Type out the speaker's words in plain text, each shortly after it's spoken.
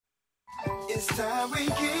It's time we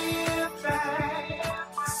give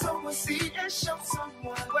back. Sow a seed and show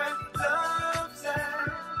someone where love's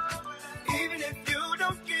at. Even if you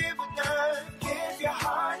don't give a dime, give your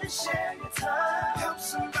heart and share your time. Help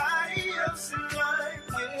somebody else in life.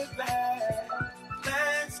 Give back.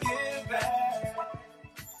 Let's give back.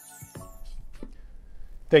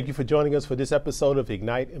 Thank you for joining us for this episode of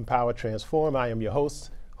Ignite, Empower, Transform. I am your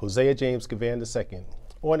host, Hosea James Givan II.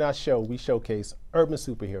 On our show, we showcase urban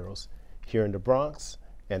superheroes here in the Bronx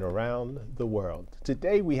and around the world.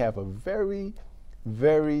 Today, we have a very,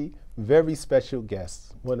 very, very special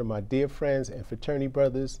guest, one of my dear friends and fraternity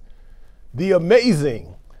brothers, the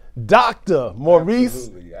amazing Dr. Maurice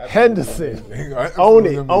Henderson. Own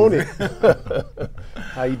it.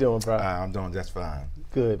 How you doing, bro? I'm doing just fine.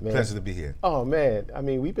 Good, man. Pleasure to be here. Oh, man. I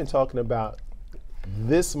mean, we've been talking about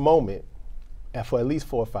this moment for at least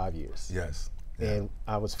 4 or 5 years. Yes. And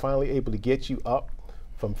I was finally able to get you up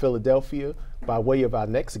from Philadelphia by way of our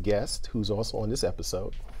next guest, who's also on this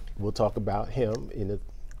episode. We'll talk about him in the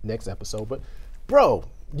next episode. But, bro,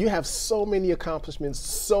 you have so many accomplishments,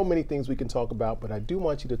 so many things we can talk about, but I do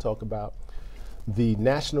want you to talk about the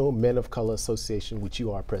National Men of Color Association, which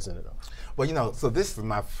you are president of. Well, you know, so this is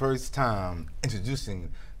my first time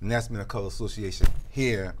introducing the National Men of Color Association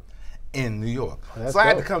here in New York. So I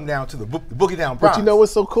had to come down to the Boogie Down Bronx. But you know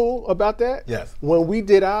what's so cool about that? Yes. When we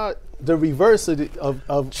did the reverse of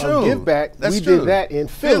Give Back, we did that in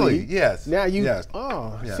Philly. Yes. Now you, yes.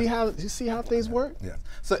 See how things work? Yeah.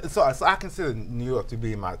 So I consider New York to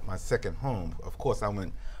be my second home. Of course, I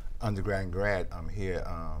went undergrad and grad here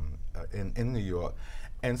in New York.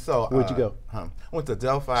 And so where'd you go? I went to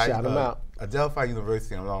Adelphi. Shout them out. Adelphi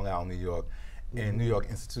University in Long Island, New York, and New York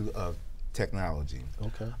Institute of Technology.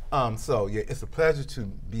 Okay. So yeah, it's a pleasure to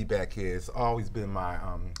be back here. It's always been my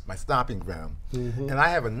my stomping ground. And I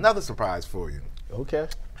have another surprise for you. Okay.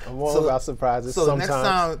 I'm all about surprises. So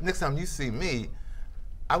sometimes. next time you see me,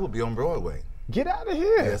 I will be on Broadway. Get out of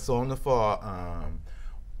here. Yeah. So in the fall,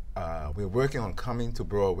 we're working on coming to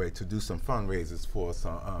Broadway to do some fundraisers for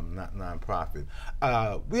some nonprofit.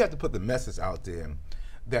 We have to put the message out there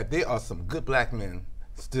that there are some good black men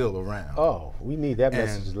still around. Oh, we need that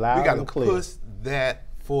message loud and clear. We got to push that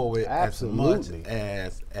forward as much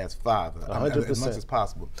as father, 100%. as much as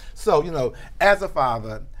possible. So, you know, as a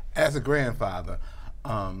father, as a grandfather,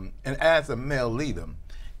 and as a male leader,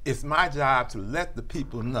 it's my job to let the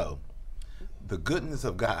people know the goodness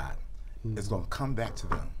of God is going to come back to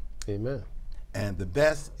them. Amen. And the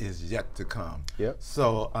best is yet to come. Yep.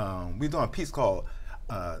 So we're doing a piece called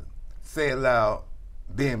Say It Loud,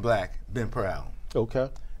 Being Black, Being Proud. Okay.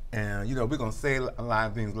 And, you know, we're going to say a lot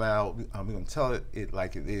of things loud. We're going to tell it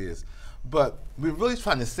like it is. But we're really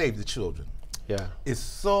trying to save the children. Yeah. It's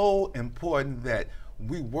so important that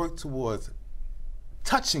we work towards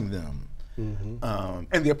touching them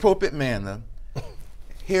in the appropriate manner,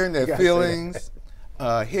 hearing their feelings,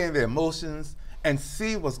 hearing their emotions, and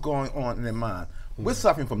see what's going on in their mind. We're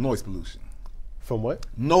suffering from noise pollution. From what?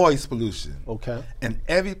 Noise pollution. Okay. And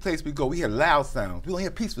every place we go, we hear loud sounds. We don't hear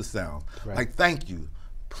peaceful sounds. Right. Like, thank you,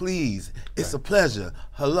 please, it's a pleasure,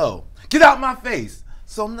 hello, get out my face.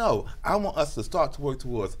 So no, I want us to start to work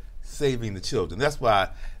towards saving the children. That's why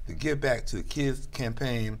the Give Back to the Kids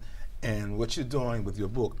campaign and what you're doing with your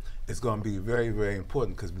book is going to be very, very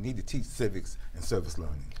important, because we need to teach civics and service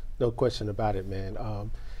learning. No question about it, man.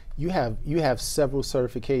 You have several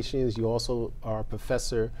certifications. You also are a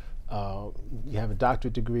professor. You have a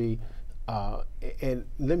doctorate degree. And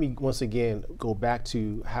let me once again go back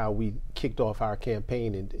to how we kicked off our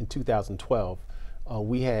campaign in 2012.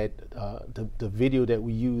 We had the video that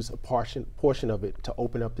we used, a portion of it to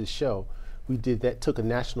open up this show. We did that, took a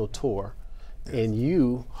national tour, and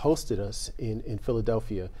you hosted us in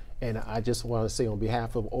Philadelphia. And I just want to say, on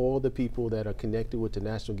behalf of all the people that are connected with the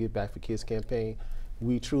National Give Back for Kids campaign,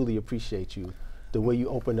 we truly appreciate you, the way you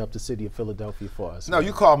opened up the city of Philadelphia for us. No, man.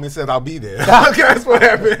 You called me and said I'll be there. Okay, that's what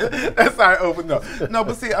happened. That's how I opened up. No,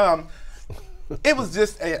 but see, it was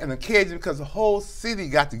just an occasion because the whole city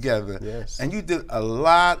got together. Yes. And you did a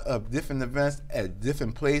lot of different events at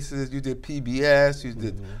different places. You did PBS, you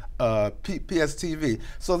did PSTV.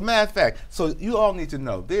 So as a matter of fact, so you all need to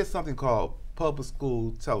know, there's something called public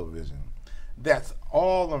school television that's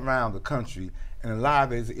all around the country, and a lot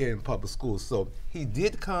of it is in public schools. So he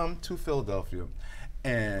did come to Philadelphia,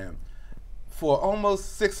 and for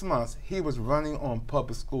almost 6 months, he was running on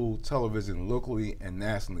public school television locally and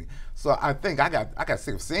nationally. So I think I got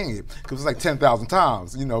sick of seeing it, because it was like 10,000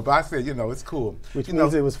 times, you know. But I said, you know, it's cool. Which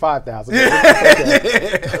means it was 5,000.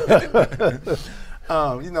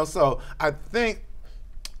 You know, so I think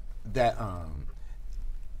that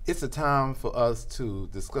it's a time for us to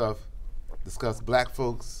discuss discuss black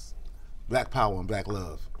folks, black power, and black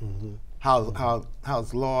love. How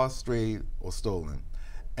it's lost, strayed, or stolen.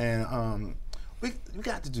 And we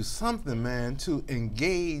got to do something, man, to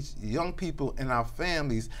engage young people in our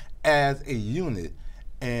families as a unit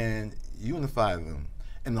and unify them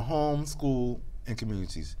in the home, school, and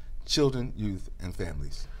communities, children, youth, and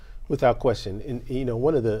families. Without question. And you know,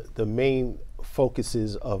 one of the main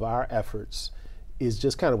focuses of our efforts is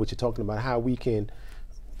just kind of what you're talking about, how we can,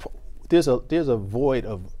 there's a void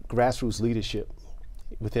of grassroots leadership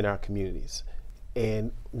within our communities.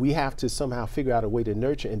 And we have to somehow figure out a way to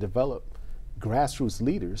nurture and develop grassroots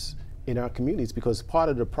leaders in our communities, because part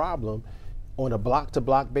of the problem on a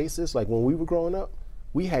block-to-block basis, like when we were growing up,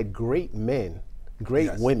 we had great men,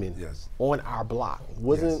 great women on our block.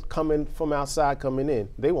 Wasn't coming from outside coming in.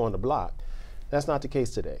 They were on the block. That's not the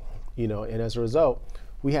case today, you know, and as a result,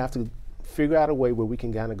 we have to figure out a way where we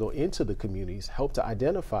can kind of go into the communities, help to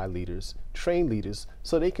identify leaders, train leaders,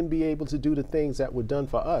 so they can be able to do the things that were done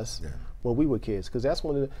for us when we were kids. Because that's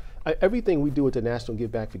one of the, everything we do with the National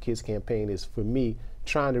Give Back for Kids campaign is, for me,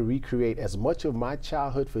 trying to recreate as much of my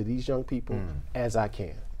childhood for these young people as I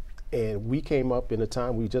can. And we came up in a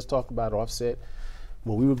time, we just talked about Offset.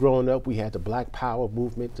 When we were growing up, we had the Black Power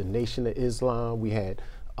movement, the Nation of Islam, we had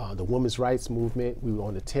the women's rights movement, we were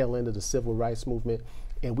on the tail end of the civil rights movement,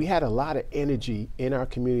 and we had a lot of energy in our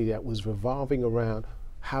community that was revolving around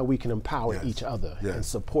how we can empower each other and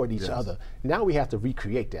support each other. Now we have to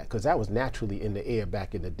recreate that, because that was naturally in the air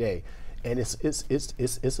back in the day, and it's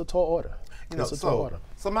a tall order. You know,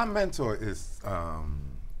 so my mentor is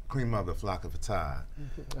Queen Mother Flocka Fattah,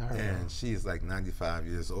 and she is like 95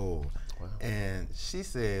 years old. Wow. And she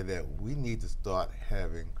said that we need to start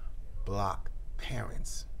having block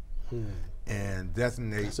parents and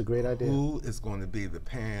designate That's a great idea. Who is going to be the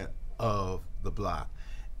parent of the block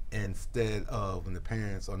instead of when the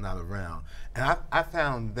parents are not around. And I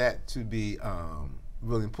found that to be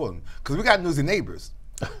really important, because we got nosy neighbors.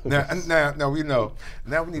 now we know.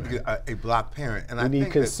 Now we need to get a block parent, and we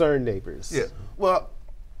need concerned neighbors. Yeah. Well,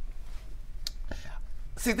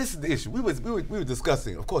 see, this is the issue. We were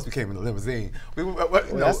discussing. Of course, we came in the limousine.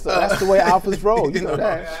 That's the way alphas roll. You know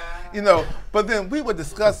that. You know. But then we were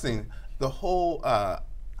discussing the whole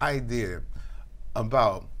idea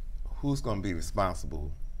about who's going to be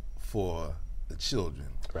responsible for the children.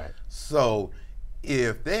 Right. So,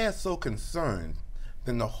 if they're so concerned,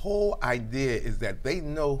 then the whole idea is that they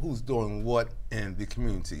know who's doing what in the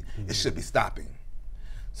community. It should be stopping.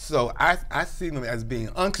 So I see them as being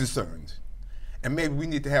unconcerned. And maybe we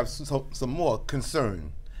need to have some more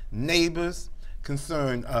concerned neighbors,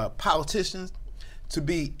 concerned politicians, to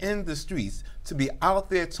be in the streets, to be out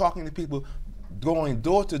there talking to people, going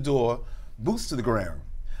door to door, boots to the ground.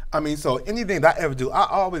 I mean, so anything that I ever do, I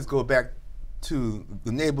always go back to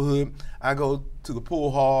the neighborhood. I go to the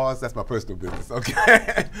pool halls. That's my personal business,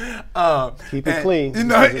 okay? Keep it clean. You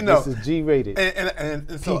know, this is G-rated.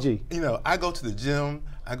 And so, PG. you know, I go to the gym.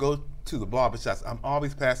 I go to the barbershops. I'm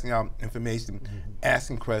always passing out information,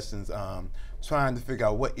 asking questions, trying to figure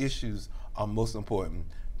out what issues are most important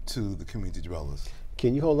to the community dwellers.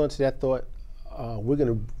 Can you hold on to that thought? We're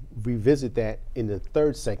going to revisit that in the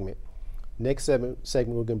third segment. Next segment,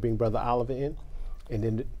 we're going to bring Brother Oliver in, and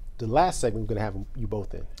then the last segment, we're going to have you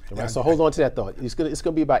both in. All right? So hold on to that thought. It's going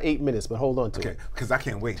to be about 8 minutes, but hold on to it. Okay, because I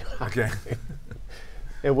can't wait. Okay.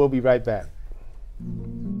 And we'll be right back.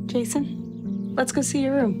 Jason, let's go see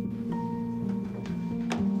your room.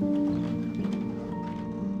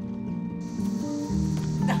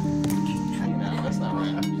 That's not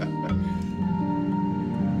right.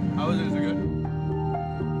 How was it? Is it good?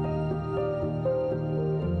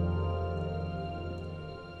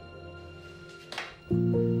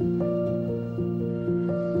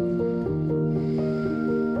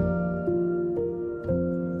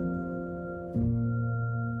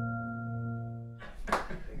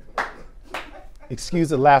 Excuse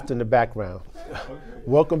the laughter in the background.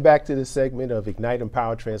 Welcome back to this segment of Ignite,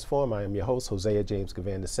 Empower, Transform. I am your host, Hosea James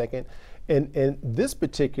Givan II. And in this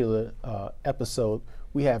particular episode,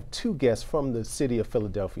 we have two guests from the city of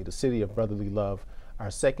Philadelphia, the city of brotherly love.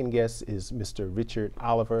 Our second guest is Mr. Richard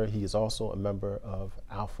Oliver. He is also a member of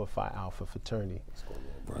Alpha Phi Alpha fraternity. What's going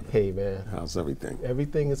on, brother? Hey, man. How's everything?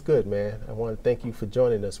 Everything is good, man. I want to thank you for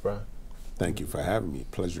joining us, bro. Thank you for having me.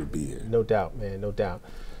 Pleasure to be here. No doubt, man, no doubt.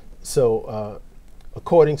 So,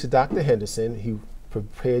 according to Dr. Henderson, he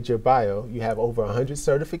prepared your bio. You have over 100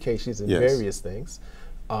 certifications in various things.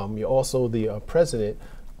 You're also the president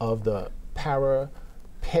of the Para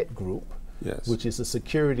Pet Group, which is a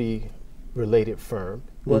security-related firm.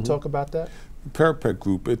 You want to talk about that? Para Pet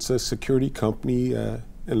Group, it's a security company, and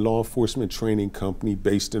and law enforcement training company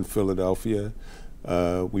based in Philadelphia.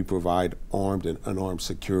 We provide armed and unarmed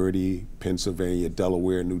security, Pennsylvania,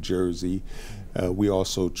 Delaware, New Jersey. We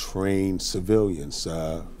also train civilians,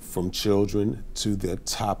 from children to the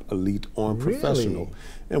top elite armed professional.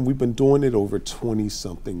 And we've been doing it over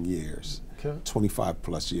 20-something years. 25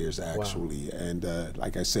 plus years actually. Wow. And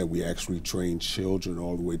like I said, we actually train children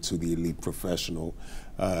all the way to the elite professional.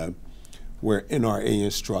 We're NRA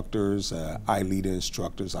instructors, I-leader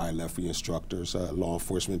instructors, I-LEFI instructors, law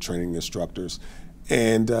enforcement training instructors.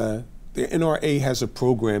 And the NRA has a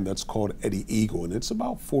program that's called Eddie Eagle, and it's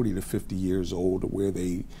about 40 to 50 years old, where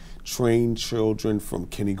they train children from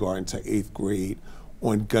kindergarten to 8th grade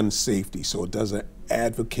on gun safety. So it doesn't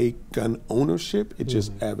advocate gun ownership, it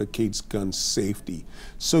just advocates gun safety.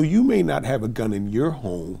 So you may not have a gun in your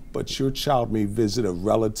home, but your child may visit a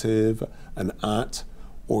relative, an aunt,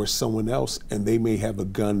 or someone else, and they may have a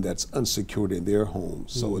gun that's unsecured in their home.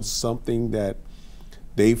 So it's something that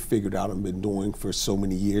they've figured out and been doing for so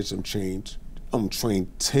many years. I'm trained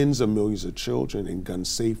tens of millions of children in gun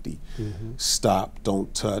safety. Stop,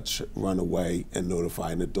 don't touch, run away, and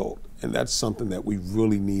notify an adult. And that's something that we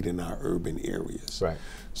really need in our urban areas. Right.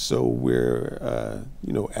 So we're,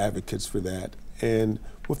 advocates for that. And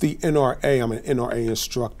with the NRA, I'm an NRA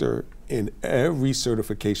instructor in every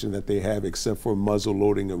certification that they have except for muzzle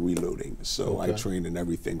loading and reloading. So I train in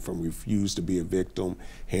everything from refuse to be a victim,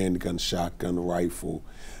 handgun, shotgun, rifle,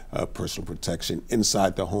 personal protection,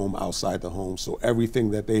 inside the home, outside the home. So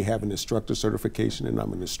everything that they have an instructor certification, and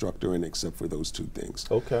I'm an instructor in except for those two things.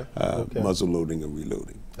 Muzzle loading and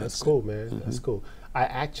reloading. That's cool, man. That's cool. I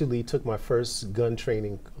actually took my first gun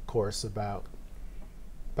training course about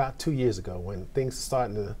 2 years ago, when things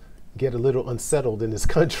starting to get a little unsettled in this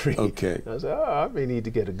country. I was like, I may need to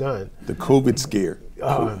get a gun. The COVID scare.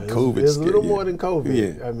 It's a little more than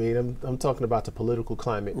COVID. I mean, I'm talking about the political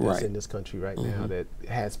climate that's in this country right now that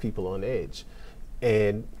has people on edge.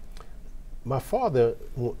 And my father,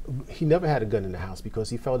 he never had a gun in the house because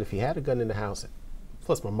he felt if he had a gun in the house,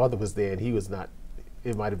 plus my mother was there and he was not,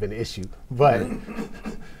 it might have been an issue, but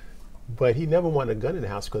but he never wanted a gun in the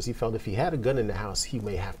house because he felt if he had a gun in the house, he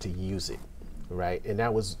may have to use it, right? And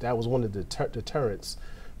that was one of the deterrents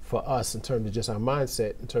for us in terms of just our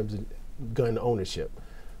mindset, in terms of gun ownership.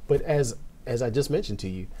 But as I just mentioned to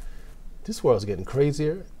you, this world's getting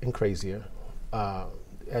crazier and crazier.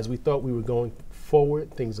 As we thought we were going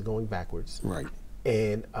forward, things are going backwards. Right.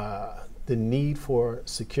 And the need for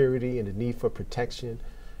security and the need for protection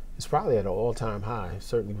is probably at an all-time high,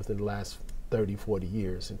 certainly within the last 30, 40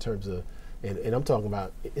 years in terms of, and I'm talking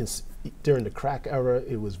about during the crack era,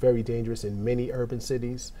 it was very dangerous in many urban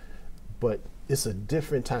cities, but it's a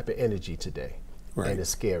different type of energy today, and it's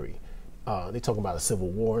scary. They're talking about a civil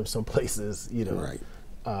war in some places, you know. Right.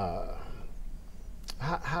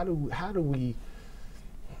 How do we,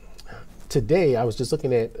 today I was just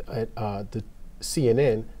looking at the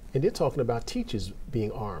CNN, and they're talking about teachers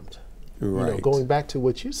being armed. Right. You know, going back to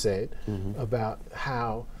what you said about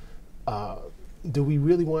how do we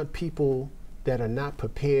really want people that are not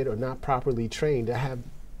prepared or not properly trained to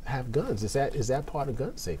have guns? Is that part of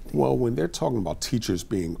gun safety? Well, when they're talking about teachers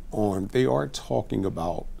being armed, they are talking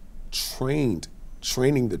about training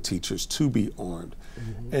the teachers to be armed.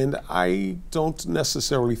 And I don't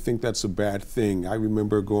necessarily think that's a bad thing. I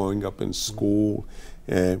remember growing up in school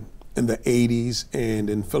in the 80s, and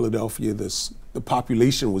in Philadelphia, the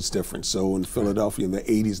population was different. So in Philadelphia in the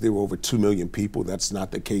 80s, there were over 2 million people. That's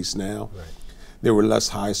not the case now. Right. There were less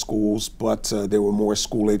high schools, but there were more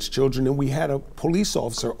school-age children, and we had a police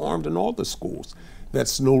officer armed in all the schools.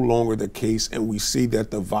 That's no longer the case, and we see that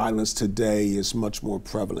the violence today is much more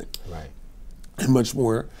prevalent. Right. And much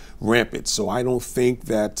more rampant. So I don't think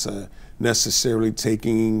that necessarily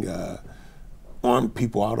taking armed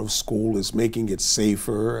people out of school is making it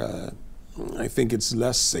safer. I think it's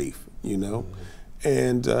less safe, you know.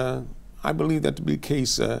 And I believe that to be the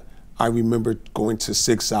case. I remember going to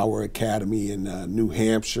 6 Hour Academy in New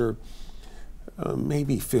Hampshire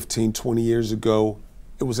maybe 15, 20 years ago.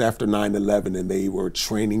 It was after 9/11, and they were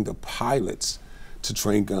training the pilots to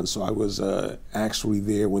train guns. So I was actually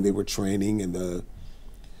there when they were training, and the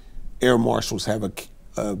air marshals have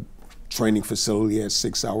a training facility at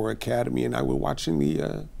 6 Hour Academy, and I was watching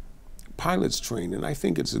the pilots train, and I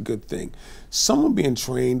think it's a good thing. Someone being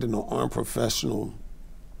trained in an armed professional,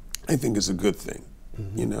 I think is a good thing.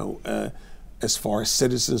 You know, as far as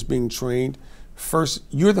citizens being trained, first,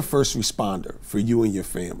 you're the first responder for you and your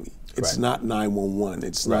family. It's not 911.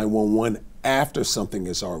 It's 911 after something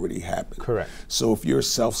has already happened. Correct. So if you're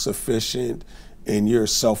self-sufficient and you're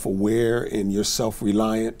self-aware and you're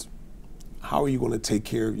self-reliant, how are you going to take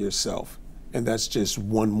care of yourself and that's just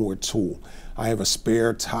one more tool. I have a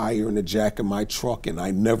spare tire in the jack of my truck and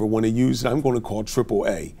I never want to use it. I'm going to call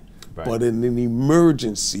AAA. Right. But in an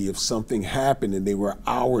emergency, if something happened and they were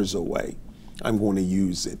hours away, I'm going to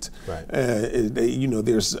use it. Right.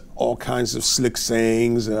 There's all kinds of slick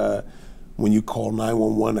sayings. When you call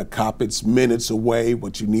 911, a cop, it's minutes away,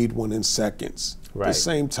 but you need one in seconds. Right. The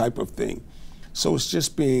same type of thing. So it's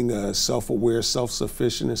just being self-aware,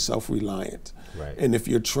 self-sufficient, and self-reliant. Right. And if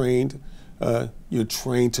you're trained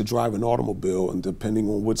to drive an automobile, and depending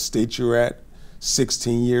on what state you're at,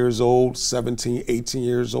 16 years old, 17, 18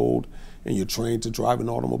 years old, and you're trained to drive an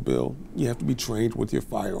automobile, you have to be trained with your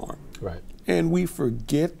firearm. Right. And we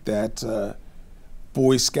forget that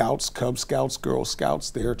Boy Scouts, Cub Scouts, Girl Scouts,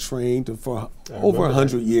 they're trained for over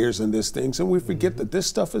 100 years in these things. And we forget that this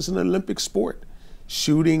stuff is an Olympic sport.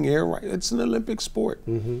 Shooting, air rifle, it's an Olympic sport.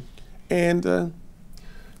 And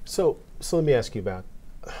so let me ask you about,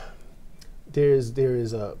 there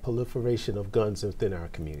is a proliferation of guns within our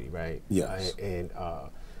community, right? Yes. And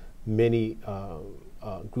many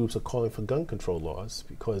groups are calling for gun control laws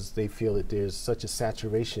because they feel that there's such a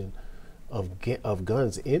saturation of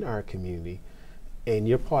guns in our community. And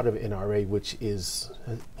you're part of NRA, which is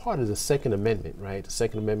part of the Second Amendment, right? The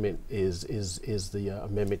Second Amendment is the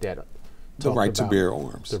amendment that the right to bear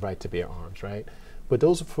arms. The right to bear arms, right? But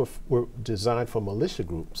those were designed for militia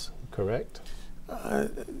groups, correct? I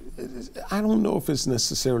don't know if it's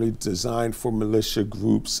necessarily designed for militia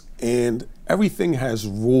groups, and everything has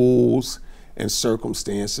rules and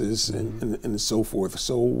circumstances and so forth.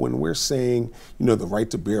 So when we're saying, the right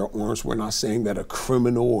to bear arms, we're not saying that a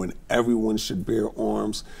criminal and everyone should bear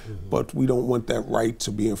arms, but we don't want that right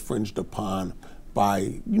to be infringed upon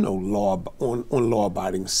by,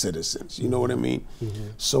 law-abiding citizens. You know what I mean?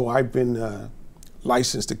 So I've been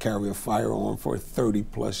licensed to carry a firearm for 30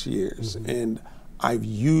 plus years, and I've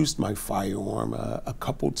used my firearm a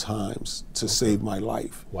couple times to save my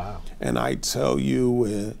life. Wow. And I tell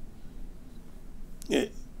you, I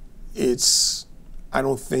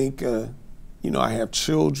don't think, I have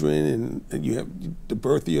children and you have the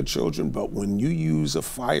birth of your children, but when you use a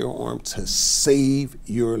firearm to save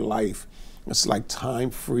your life, it's like time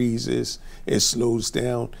freezes, it slows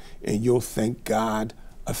down, and you'll thank God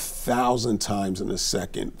 1,000 times in a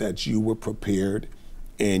second that you were prepared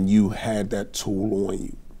and you had that tool on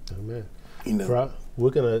you. Amen. You We're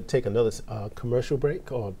going to take another commercial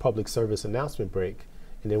break or public service announcement break,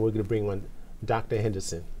 and then we're going to bring on Dr.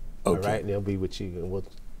 Henderson. Okay. All right, and they'll be with you, and we'll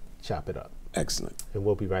chop it up. Excellent. And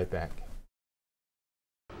we'll be right back.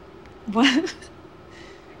 What?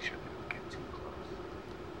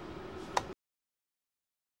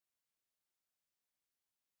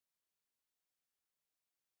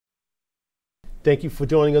 Thank you for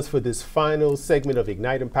joining us for this final segment of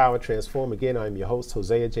Ignite, Empower, Transform. Again, I'm your host,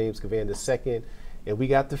 Hosea James Givan II, and we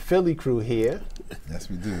got the Philly crew here. Yes,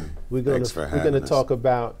 we do. We're going to talk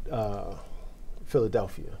about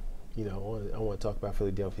Philadelphia. I want to talk about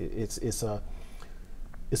Philadelphia. It's a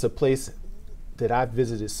place that I've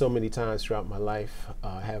visited so many times throughout my life.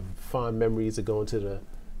 I have fond memories of going to the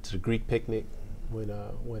Greek picnic when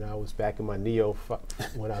I was back in my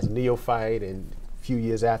when I was a neophyte, and a few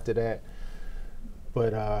years after that.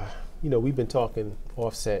 But we've been talking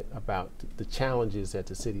offset about the challenges that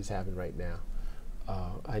the city's having right now.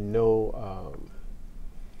 I know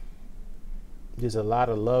there's a lot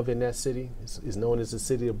of love in that city. It's known as the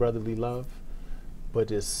city of brotherly love,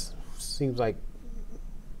 but it seems like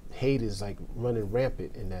hate is like running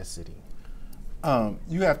rampant in that city.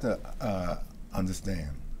 You have to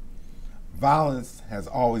understand, violence has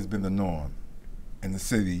always been the norm in the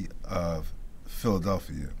city of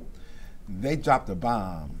Philadelphia. They dropped a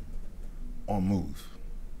bomb on Move.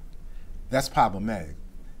 That's problematic.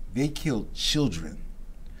 They killed children.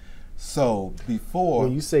 So before...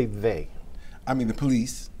 When you say they... I mean the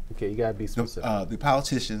police. Okay, you gotta be specific. The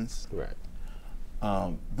politicians. Right.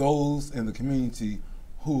 Those in the community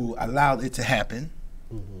who allowed it to happen.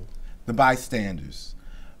 The bystanders.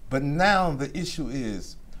 But now the issue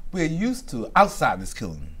is, we're used to outsiders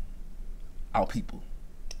killing our people.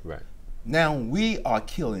 Right. Now we are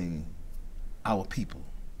killing our people.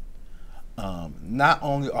 Not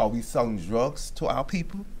only are we selling drugs to our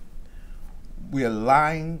people, we are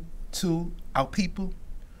lying to our people,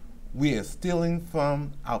 we are stealing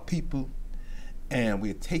from our people, and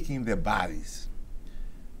we're taking their bodies.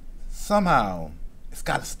 Somehow, it's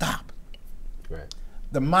got to stop. Right.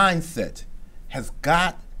 The mindset has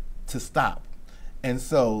got to stop. And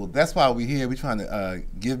so that's why we're here. We're trying to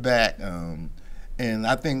give back. And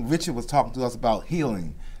I think Richard was talking to us about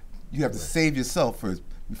healing. You have to save yourself first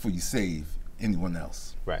before you save anyone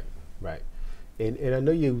else. Right, right. And I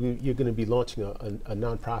know you're going to be launching a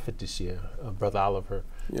nonprofit this year, Brother Oliver.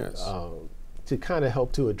 Yes. To kind of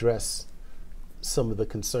help to address some of the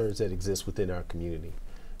concerns that exist within our community.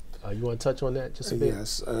 You want to touch on that just a bit?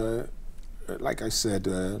 Yes. Like I said,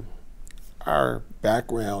 our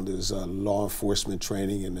background is law enforcement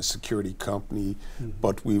training in a security company,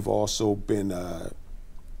 but we've also been,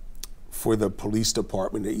 for the police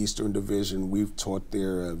department, the Eastern Division, we've taught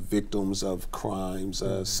their victims of crimes,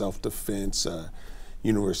 self-defense,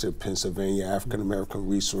 University of Pennsylvania, African American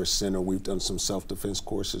Resource Center, we've done some self-defense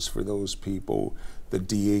courses for those people. The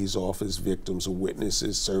DA's office, Victims of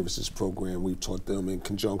Witnesses Services Program, we've taught them in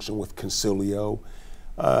conjunction with Concilio.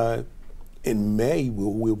 In May,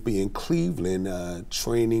 we'll be in Cleveland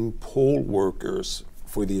training poll workers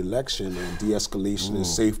for the election and de-escalation and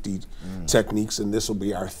safety techniques, and this will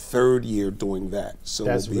be our 3rd year doing that. So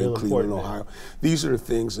That's we'll be real in Cleveland, important, Ohio. These are the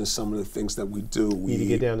things and some of the things that we do. We need to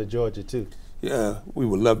get down to Georgia too. Yeah, we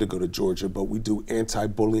would love to go to Georgia, but we do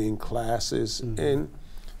anti-bullying classes, and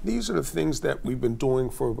these are the things that we've been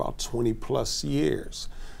doing for about 20 plus years.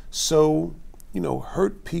 So,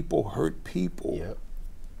 hurt people hurt people. Yep.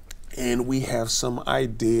 And we have some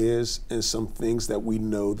ideas and some things that we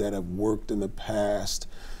know that have worked in the past,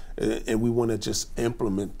 and we want to just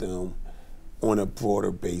implement them on a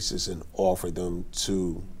broader basis and offer them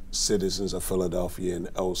to citizens of Philadelphia and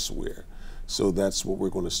elsewhere. So that's what we're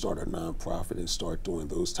going to start a nonprofit and start doing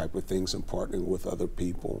those type of things and partnering with other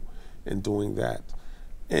people and doing that.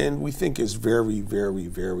 And we think it's very, very,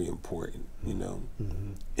 very important,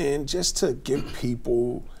 And just to give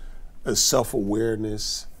people a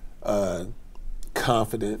self-awareness,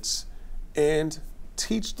 confidence, and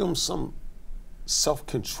teach them some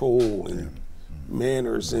self-control and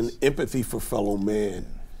manners and empathy for fellow man.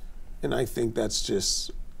 And I think that's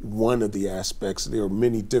just one of the aspects. There are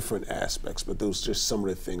many different aspects, but those are just some of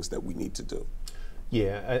the things that we need to do.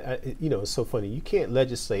 Yeah, it's so funny. You can't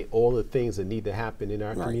legislate all the things that need to happen in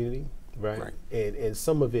our community, right? And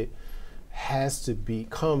some of it has to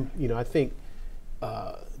become, I think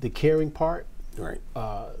the caring part,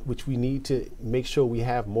 which we need to make sure we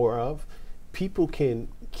have more of. People can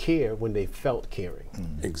care when they felt caring.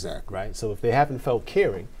 Exactly. Right? So if they haven't felt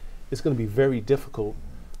caring, it's going to be very difficult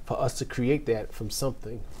for us to create that from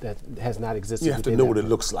something that has not existed. You have to know what it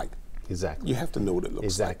looks like. Exactly. You have to know what it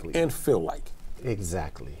looks like and feel like.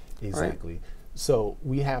 Exactly. So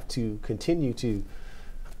we have to continue to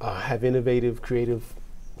have innovative, creative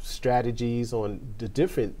strategies on the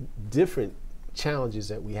different challenges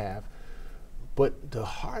that we have. But the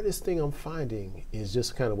hardest thing I'm finding is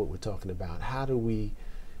just kind of what we're talking about. How do we,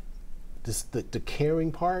 the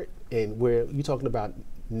caring part, and where you're talking about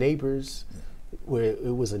neighbors, where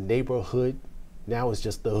it was a neighborhood, now it's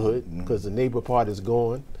just the hood because the neighbor part is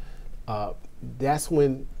gone. That's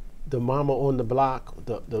when the mama on the block,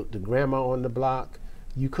 the grandma on the block,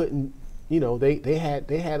 you couldn't, they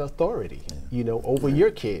had authority, over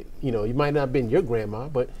your kid. You might not have been your grandma,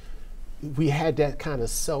 but we had that kind of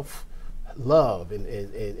self-love and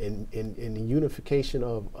the unification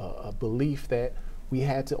of a belief that we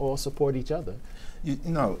had to all support each other.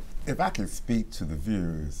 If I can speak to the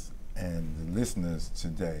viewers and the listeners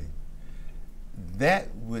today, that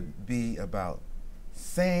would be about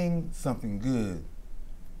saying something good,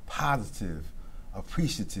 positive,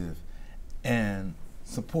 appreciative, and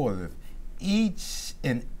supportive each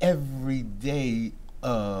and every day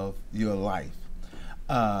of your life.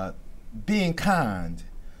 Being kind,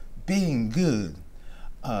 being good,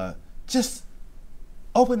 just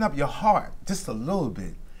open up your heart just a little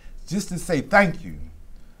bit, just to say thank you,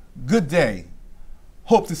 good day,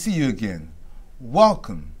 hope to see you again,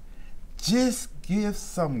 welcome. Just give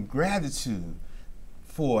some gratitude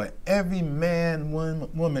for every man,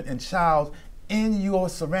 woman, and child in your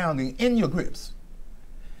surrounding, in your grips.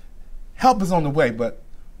 Help is on the way, but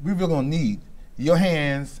we're really gonna need your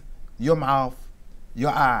hands, your mouth,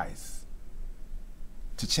 your eyes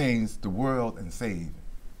to change the world and save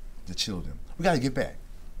the children. We gotta get back.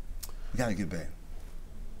 We gotta get back.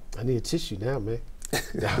 I need a tissue now, man.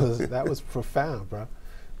 That was profound, bro.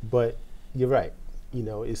 But you're right.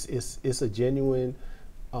 It's a genuine,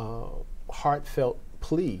 heartfelt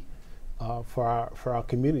plea for our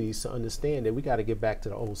communities to understand that we got to get back to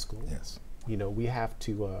the old school. Yes. We have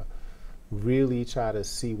to really try to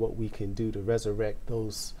see what we can do to resurrect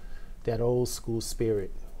that old school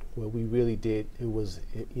spirit where we really did.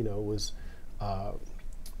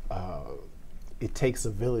 It takes a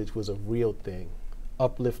village was a real thing.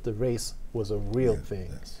 Uplift the race was a real thing.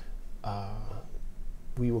 Yes.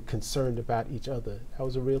 We were concerned about each other. That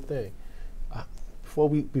was a real thing.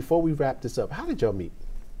 Before we wrap this up, how did y'all meet?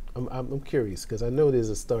 I'm curious because I know there's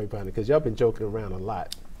a story behind it because y'all been joking around a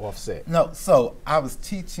lot offset. No, so I was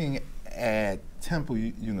teaching at Temple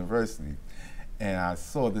University, and I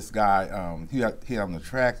saw this guy. He had on the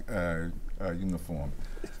track uniform.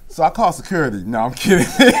 So I called security. No, I'm kidding.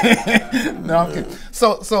 No, I'm kidding.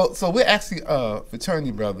 So we're actually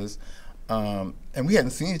fraternity brothers, and we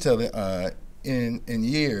hadn't seen each other in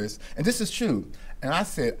years. And this is true. And I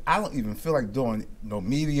said, I don't even feel like doing no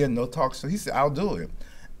media, no talk show. He said, I'll do it.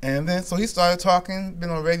 And then so he started talking, been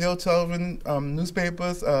on radio, television,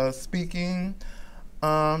 newspapers, speaking,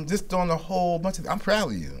 just doing a whole bunch of. I'm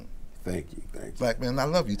proud of you. Thank you. Black man, I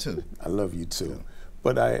love you too. I love you too.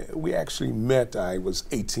 But we actually met. I was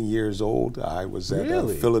 18 years old. I was at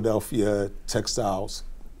Philadelphia Textiles,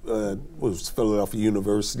 was Philadelphia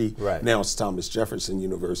University. Right. Now it's Thomas Jefferson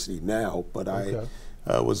University now. But I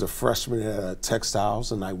was a freshman at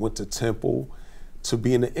Textiles, and I went to Temple to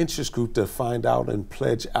be in the interest group to find out and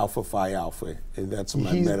pledge Alpha Phi Alpha. And that's when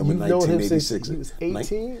I met him in 1986. Him since he was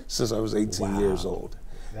 18? Since I was 18 years old.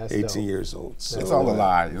 That's 18 dope. years old. So, It's all a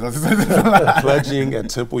lie. pledging at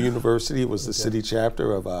Temple University was the city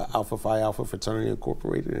chapter of Alpha Phi Alpha Fraternity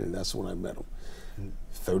Incorporated, and that's when I met him.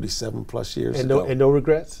 37 plus years ago. And no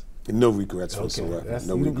regrets? No regrets whatsoever.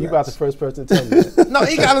 No regrets. You about the first person to tell me that. No,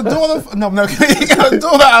 he got a daughter. No, he got a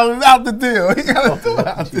daughter out the deal. He got a daughter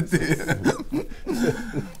out the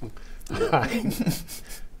deal. All right.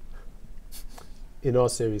 In all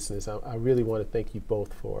seriousness, I really want to thank you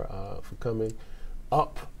both for coming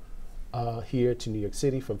up here to New York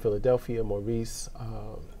City from Philadelphia. Maurice,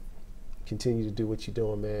 continue to do what you're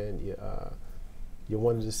doing, man. You're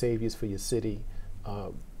one of the saviors for your city.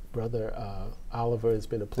 Brother Oliver, it's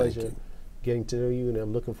been a pleasure getting to know you, and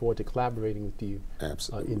I'm looking forward to collaborating with you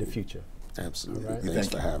in the future. Absolutely. Right. Thanks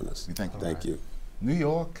for having us. Thank you. New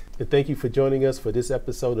York. And thank you for joining us for this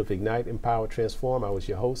episode of Ignite, Empower, Transform. I was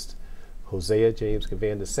your host, Hosea James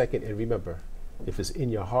Givan II. And remember, if it's in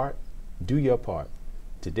your heart, do your part.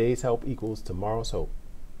 Today's help equals tomorrow's hope.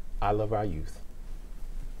 I love our youth.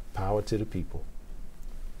 Power to the people.